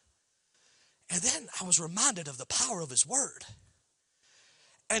lie. And then I was reminded of the power of his word.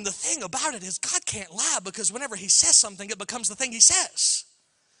 And the thing about it is God can't lie because whenever he says something, it becomes the thing he says.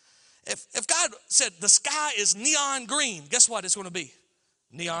 If God said the sky is neon green, guess what it's going to be?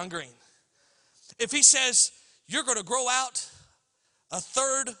 Neon green. If he says you're going to grow out a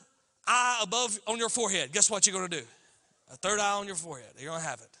third eye above on your forehead, guess what you're going to do? A third eye on your forehead. You're going to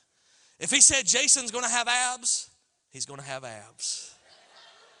have it. If he said Jason's going to have abs, he's going to have abs.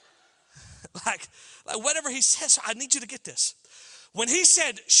 like whatever he says, I need you to get this. When he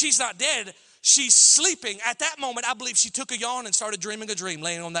said she's not dead, she's sleeping. At that moment, I believe she took a yawn and started dreaming a dream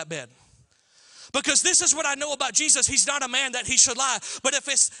laying on that bed. Because this is what I know about Jesus. He's not a man that he should lie. But if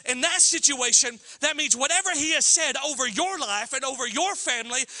it's in that situation, that means whatever he has said over your life and over your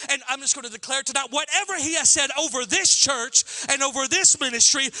family, and I'm just going to declare tonight, whatever he has said over this church and over this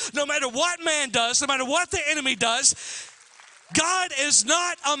ministry, no matter what man does, no matter what the enemy does, God is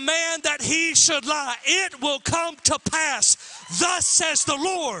not a man that he should lie. It will come to pass. Thus says the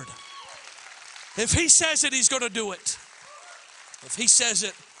Lord. If he says it, he's going to do it. If he says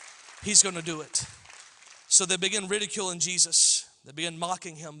it, he's going to do it. So they begin ridiculing Jesus. They begin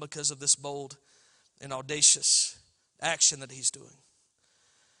mocking him because of this bold and audacious action that he's doing.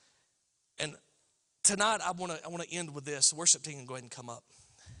 And Tonight, I want to end with this. Worship team can go ahead and come up.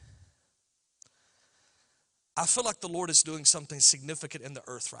 I feel like the Lord is doing something significant in the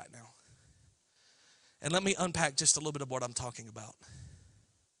earth right now. And let me unpack just a little bit of what I'm talking about.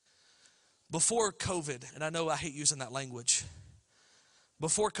 Before COVID, and I know I hate using that language.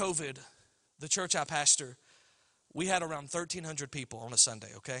 Before COVID, the church I pastor, we had around 1,300 people on a Sunday,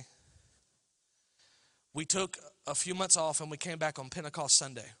 okay? We took a few months off and we came back on Pentecost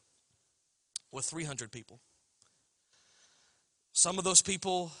Sunday with 300 people. Some of those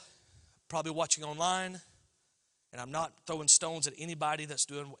people probably watching online, and I'm not throwing stones at anybody that's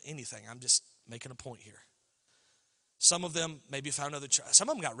doing anything. I'm just making a point here. Some of them maybe found another church. Some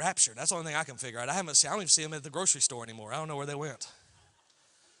of them got raptured. That's the only thing I can figure out. I don't even see them at the grocery store anymore. I don't know where they went.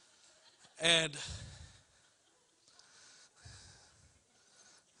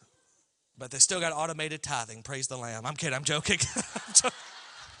 But they still got automated tithing. Praise the Lamb. I'm kidding. I'm joking.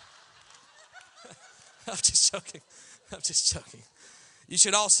 I'm just joking. You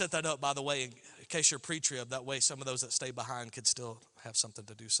should all set that up, by the way, in case you're pre-trib. That way some of those that stay behind could still have something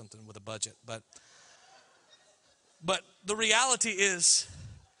to do something with a budget. But the reality is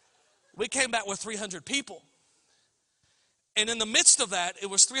we came back with 300 people. And in the midst of that, it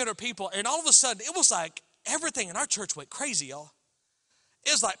was 300 people. And all of a sudden, it was like everything in our church went crazy, y'all.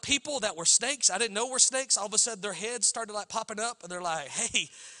 It was like people that were snakes. I didn't know were snakes. All of a sudden, their heads started like popping up. And they're like, hey,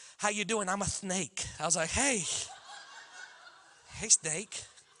 how you doing? I'm a snake. I was like, hey snake.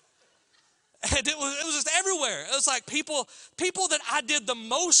 And it was just everywhere. It was like people that I did the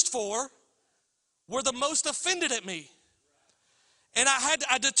most for were the most offended at me. And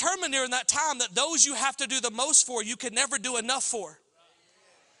I determined during that time that those you have to do the most for, you can never do enough for.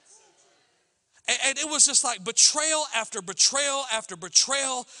 And it was just like betrayal after betrayal after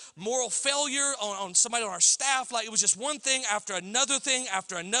betrayal, moral failure on somebody on our staff. Like it was just one thing after another thing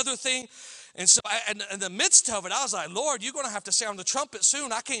after another thing. And so in the midst of it, I was like, Lord, you're going to have to sound the trumpet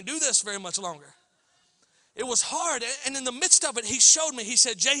soon. I can't do this very much longer. It was hard. And in the midst of it, he showed me, he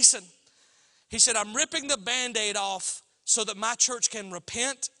said, Jason, he said, I'm ripping the Band-Aid off so that my church can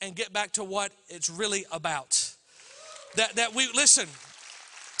repent and get back to what it's really about. That we, listen,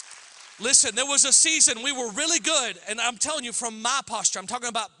 there was a season we were really good. And I'm telling you from my posture, I'm talking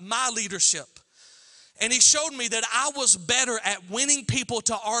about my leadership. And he showed me that I was better at winning people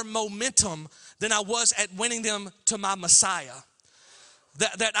to our momentum than I was at winning them to my Messiah.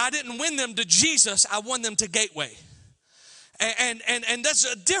 That I didn't win them to Jesus, I won them to Gateway. And that's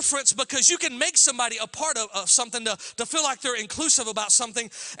a difference, because you can make somebody a part of something to feel like they're inclusive about something,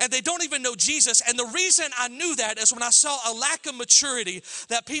 and they don't even know Jesus. And the reason I knew that is when I saw a lack of maturity,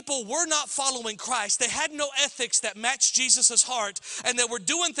 that people were not following Christ. They had no ethics that matched Jesus's heart, and they were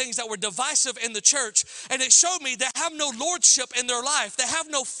doing things that were divisive in the church. And it showed me they have no lordship in their life. They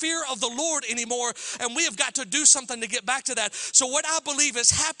have no fear of the Lord anymore, and we have got to do something to get back to that. So what I believe is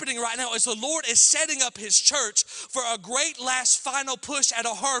happening right now is the Lord is setting up his church for a great last final push at a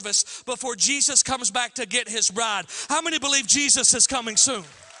harvest before Jesus comes back to get his bride. How many believe Jesus is coming soon?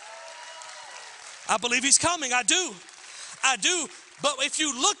 I believe he's coming. I do. But if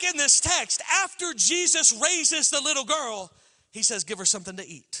you look in this text, after Jesus raises the little girl, he says, give her something to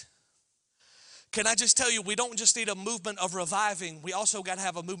eat. Can I just tell you, we don't just need a movement of reviving. We also got to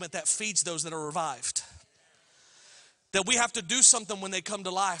have a movement that feeds those that are revived. That we have to do something when they come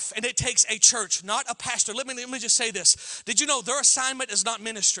to life. And it takes a church, not a pastor. Let me just say this. Did you know their assignment is not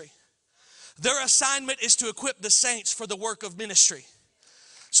ministry? Their assignment is to equip the saints for the work of ministry.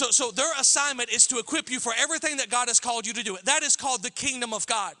 So their assignment is to equip you for everything that God has called you to do. That is called the kingdom of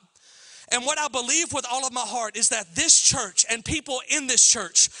God. And what I believe with all of my heart is that this church and people in this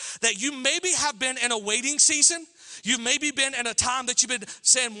church, that you maybe have been in a waiting season. You've maybe been in a time that you've been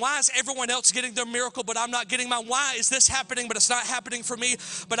saying, why is everyone else getting their miracle, but I'm not getting mine? Why is this happening, but it's not happening for me?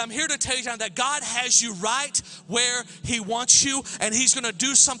 But I'm here to tell you that God has you right where he wants you, and he's going to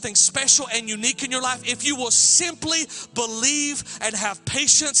do something special and unique in your life if you will simply believe and have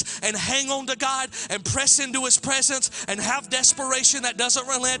patience and hang on to God and press into his presence and have desperation that doesn't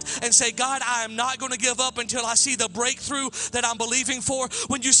relent and say, God, I am not going to give up until I see the breakthrough that I'm believing for.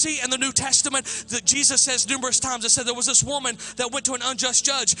 When you see in the New Testament that Jesus says numerous times, said there was this woman that went to an unjust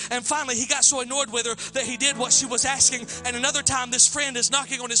judge, and finally he got so annoyed with her that he did what she was asking. And another time this friend is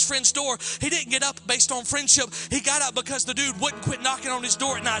knocking on his friend's door. He didn't get up based on friendship. He got up because the dude wouldn't quit knocking on his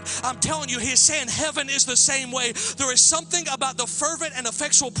door at night. I'm telling you, he is saying heaven is the same way. There is something about the fervent and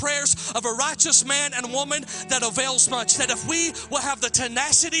effectual prayers of a righteous man and woman that avails much. That if we will have the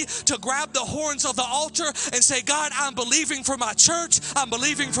tenacity to grab the horns of the altar and say, God, I'm believing for my church, I'm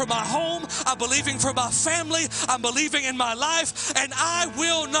believing for my home, I'm believing for my family, I'm believing in my life, and I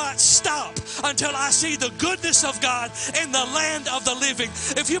will not stop until I see the goodness of God in the land of the living.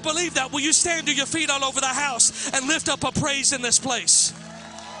 If you believe that, will you stand to your feet all over the house and lift up a praise in this place?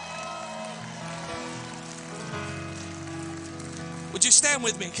 Would you stand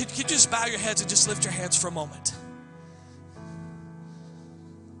with me? Could you just bow your heads and just lift your hands for a moment?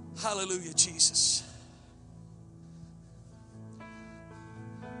 Hallelujah, Jesus.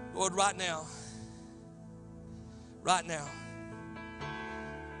 Lord, right now,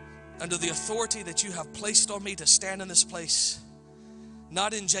 under the authority that you have placed on me to stand in this place,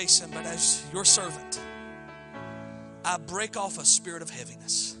 not in Jason, but as your servant, I break off a spirit of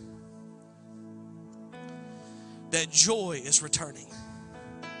heaviness. That joy is returning.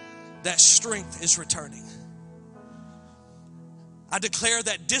 That strength is returning. I declare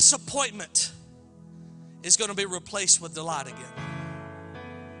that disappointment is going to be replaced with delight again.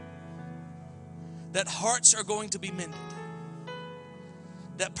 That hearts are going to be mended.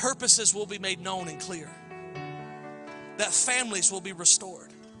 That purposes will be made known and clear. That families will be restored.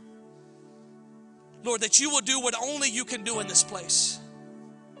 Lord, that you will do what only you can do in this place.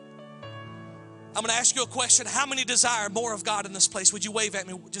 I'm going to ask you a question. How many desire more of God in this place? Would you wave at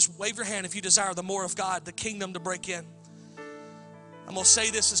me? Just wave your hand if you desire the more of God, the kingdom to break in. I'm going to say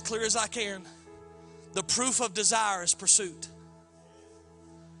this as clear as I can. The proof of desire is pursuit.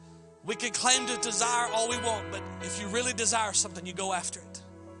 We can claim to desire all we want, but if you really desire something, you go after it.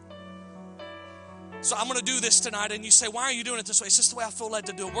 So I'm going to do this tonight, and you say, why are you doing it this way? It's just the way I feel led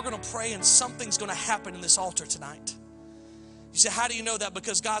to do it. We're going to pray, and something's going to happen in this altar tonight. You say, how do you know that?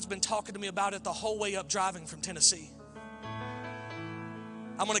 Because God's been talking to me about it the whole way up driving from Tennessee.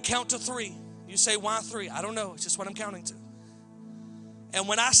 I'm going to count to 3. You say, why 3? I don't know. It's just what I'm counting to. And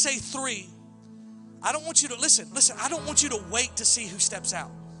when I say 3, I don't want you to, listen, I don't want you to wait to see who steps out.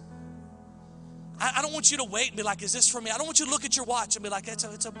 I don't want you to wait and be like, is this for me? I don't want you to look at your watch and be like, it's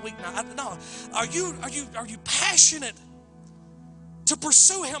a week now. No, are you passionate to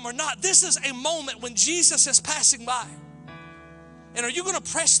pursue him or not? This is a moment when Jesus is passing by. And are you going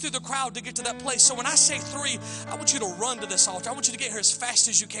to press through the crowd to get to that place? So when I say 3, I want you to run to this altar. I want you to get here as fast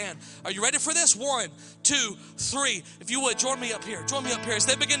as you can. Are you ready for this? 1, 2, 3. If you would, join me up here. Join me up here as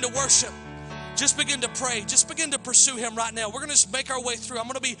they begin to worship. Just begin to pray. Just begin to pursue him right now. We're going to just make our way through. I'm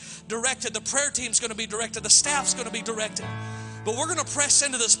going to be directed. The prayer team's going to be directed. The staff's going to be directed. But we're going to press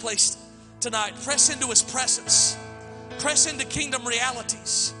into this place tonight. Press into his presence. Press into kingdom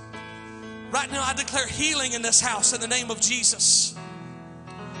realities. Right now, I declare healing in this house in the name of Jesus.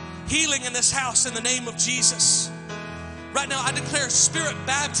 Healing in this house in the name of Jesus. Right now, I declare spirit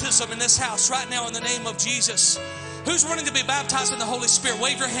baptism in this house right now in the name of Jesus. Who's wanting to be baptized in the Holy Spirit?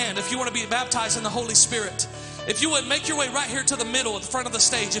 Wave your hand if you want to be baptized in the Holy Spirit. If you would, make your way right here to the middle, at the front of the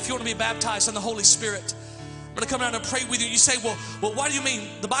stage, if you want to be baptized in the Holy Spirit. I'm going to come down and pray with you. You say, well, what do you mean?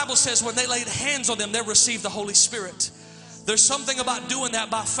 The Bible says when they laid hands on them, they received the Holy Spirit. There's something about doing that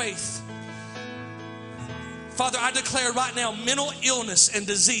by faith. Father, I declare right now, mental illness and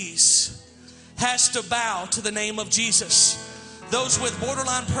disease has to bow to the name of Jesus. Those with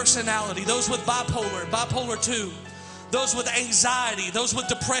borderline personality, those with bipolar 2, those with anxiety, those with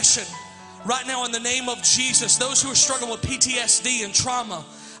depression, right now in the name of Jesus, those who are struggling with PTSD and trauma,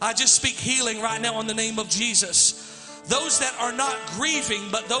 I just speak healing right now in the name of Jesus. Those that are not grieving,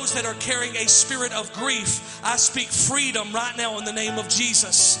 but those that are carrying a spirit of grief, I speak freedom right now in the name of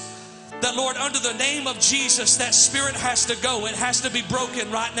Jesus. That, Lord, under the name of Jesus, that spirit has to go. It has to be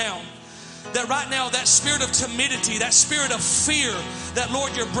broken right now. That right now, that spirit of timidity, that spirit of fear, that,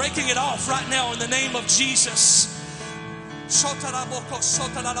 Lord, you're breaking it off right now in the name of Jesus.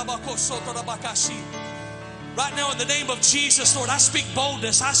 Right now, in the name of Jesus, Lord, I speak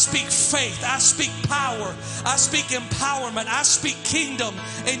boldness, I speak faith, I speak power, I speak empowerment, I speak kingdom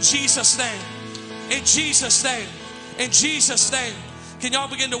in Jesus' name. In Jesus' name. In Jesus' name. Can y'all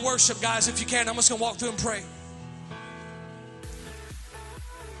begin to worship, guys, if you can? I'm just going to walk through and pray.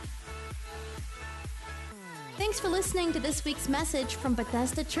 Thanks for listening to this week's message from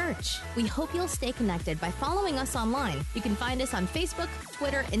Bethesda Church. We hope you'll stay connected by following us online. You can find us on Facebook,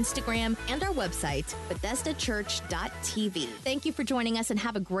 Twitter, Instagram, and our website, BethesdaChurch.tv. Thank you for joining us and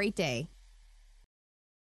have a great day.